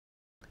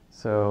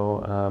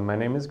My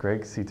name is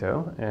Greg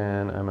Szeto,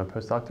 and I'm a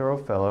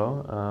postdoctoral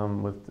fellow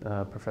with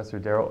Professor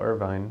Darrell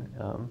Irvine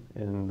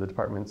in the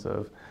departments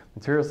of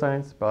Material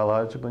Science,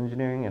 Biological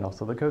Engineering, and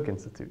also the Koch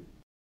Institute.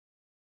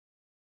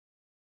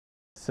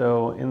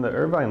 So in the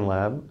Irvine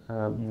lab,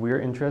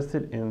 we're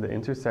interested in the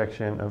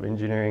intersection of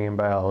engineering and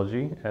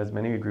biology, as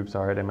many groups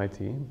are at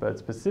MIT, but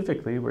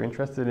specifically we're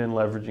interested in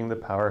leveraging the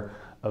power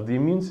of the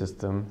immune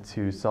system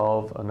to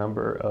solve a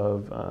number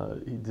of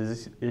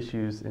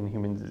issues in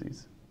human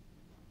disease.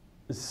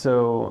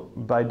 So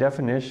by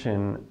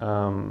definition,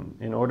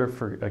 in order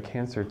for a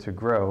cancer to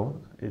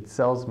grow, its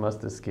cells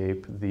must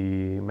escape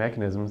the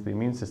mechanisms the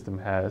immune system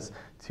has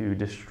to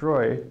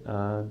destroy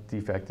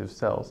defective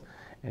cells.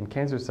 And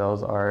cancer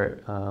cells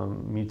are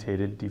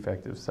mutated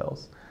defective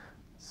cells.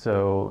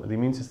 So the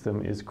immune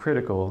system is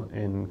critical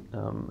in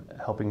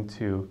helping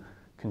to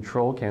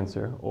control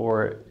cancer,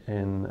 or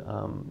in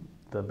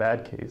the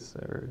bad case,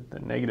 or the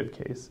negative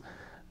case,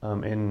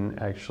 in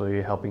actually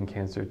helping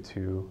cancer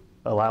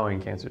allowing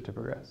cancer to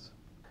progress.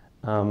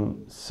 The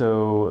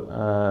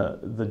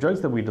drugs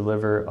that we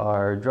deliver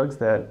are drugs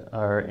that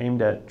are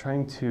aimed at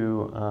trying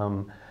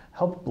to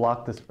help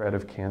block the spread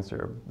of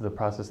cancer, the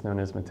process known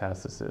as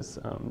metastasis.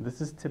 This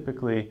is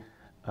typically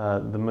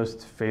the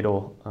most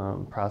fatal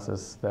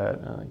process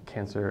that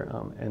cancer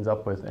ends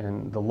up with,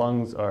 and the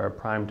lungs are a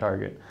prime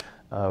target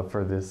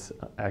for this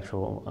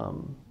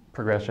actual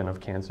progression of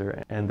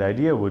cancer. And the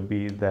idea would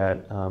be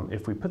that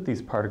if we put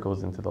these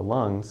particles into the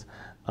lungs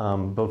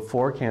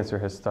before cancer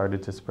has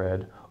started to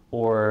spread,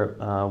 or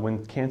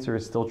when cancer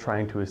is still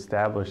trying to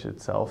establish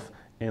itself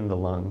in the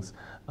lungs,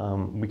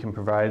 we can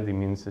provide the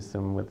immune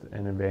system with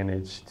an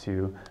advantage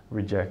to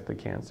reject the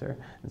cancer.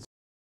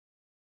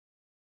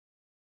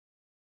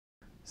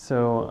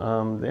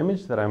 So the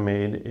image that I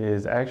made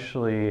is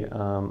actually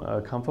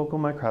a confocal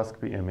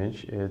microscopy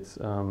image. It's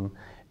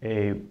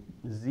a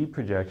Z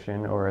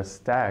projection, or a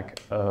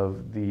stack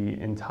of the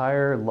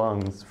entire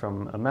lungs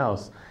from a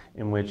mouse,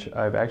 in which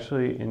I've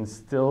actually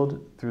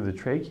instilled through the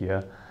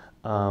trachea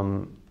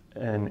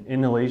an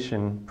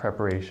inhalation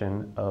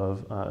preparation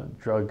of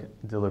drug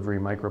delivery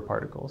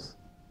microparticles,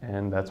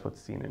 and that's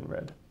what's seen in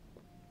red.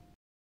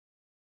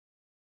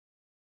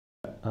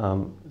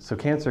 So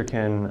cancer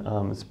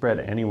can spread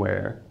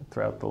anywhere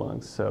throughout the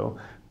lungs, so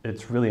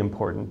it's really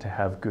important to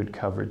have good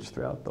coverage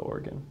throughout the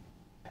organ.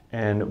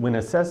 And when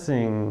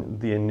assessing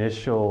the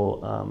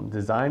initial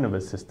design of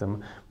a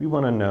system, we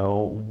want to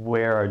know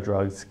where our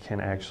drugs can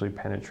actually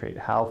penetrate,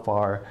 how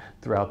far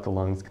throughout the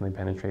lungs can they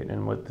penetrate.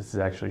 And what this is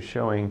actually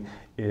showing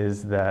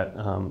is that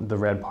the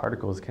red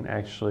particles can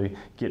actually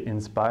get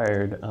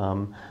inspired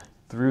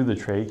through the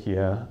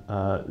trachea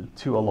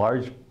to a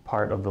large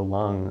part of the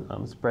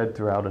lung, spread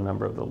throughout a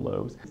number of the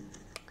lobes.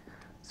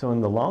 So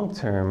in the long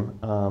term,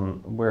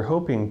 we're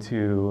hoping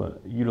to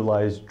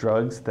utilize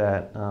drugs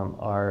that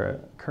are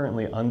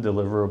currently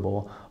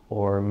undeliverable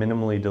or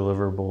minimally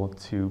deliverable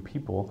to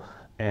people,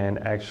 and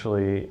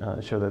actually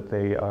show that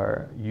they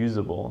are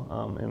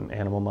usable in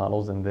animal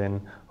models, and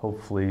then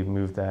hopefully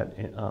move that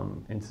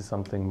into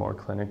something more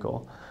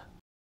clinical.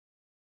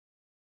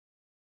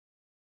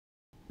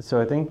 So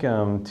I think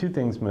two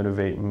things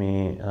motivate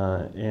me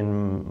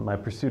in my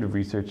pursuit of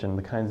research and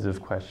the kinds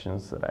of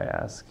questions that I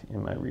ask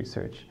in my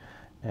research.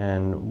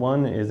 And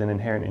one is an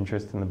inherent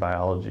interest in the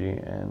biology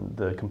and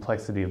the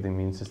complexity of the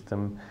immune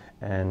system,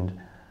 and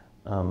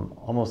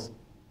almost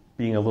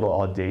being a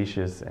little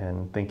audacious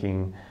and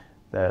thinking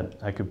that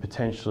I could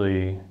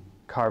potentially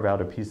carve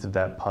out a piece of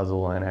that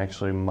puzzle and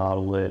actually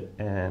model it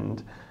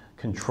and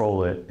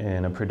control it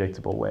in a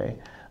predictable way.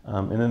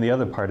 And then the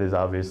other part is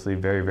obviously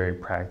very, very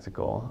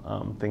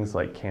practical. Things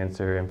like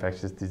cancer,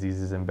 infectious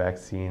diseases, and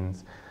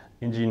vaccines.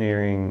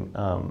 Engineering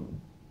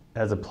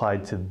as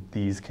applied to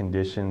these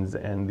conditions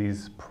and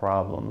these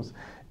problems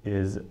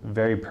is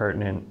very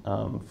pertinent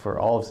for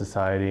all of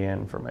society,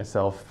 and for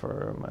myself,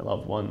 for my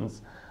loved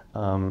ones.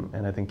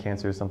 And I think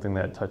cancer is something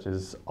that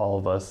touches all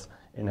of us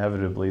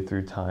inevitably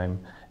through time.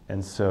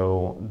 And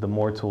so the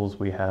more tools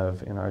we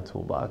have in our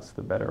toolbox,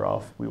 the better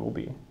off we will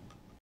be.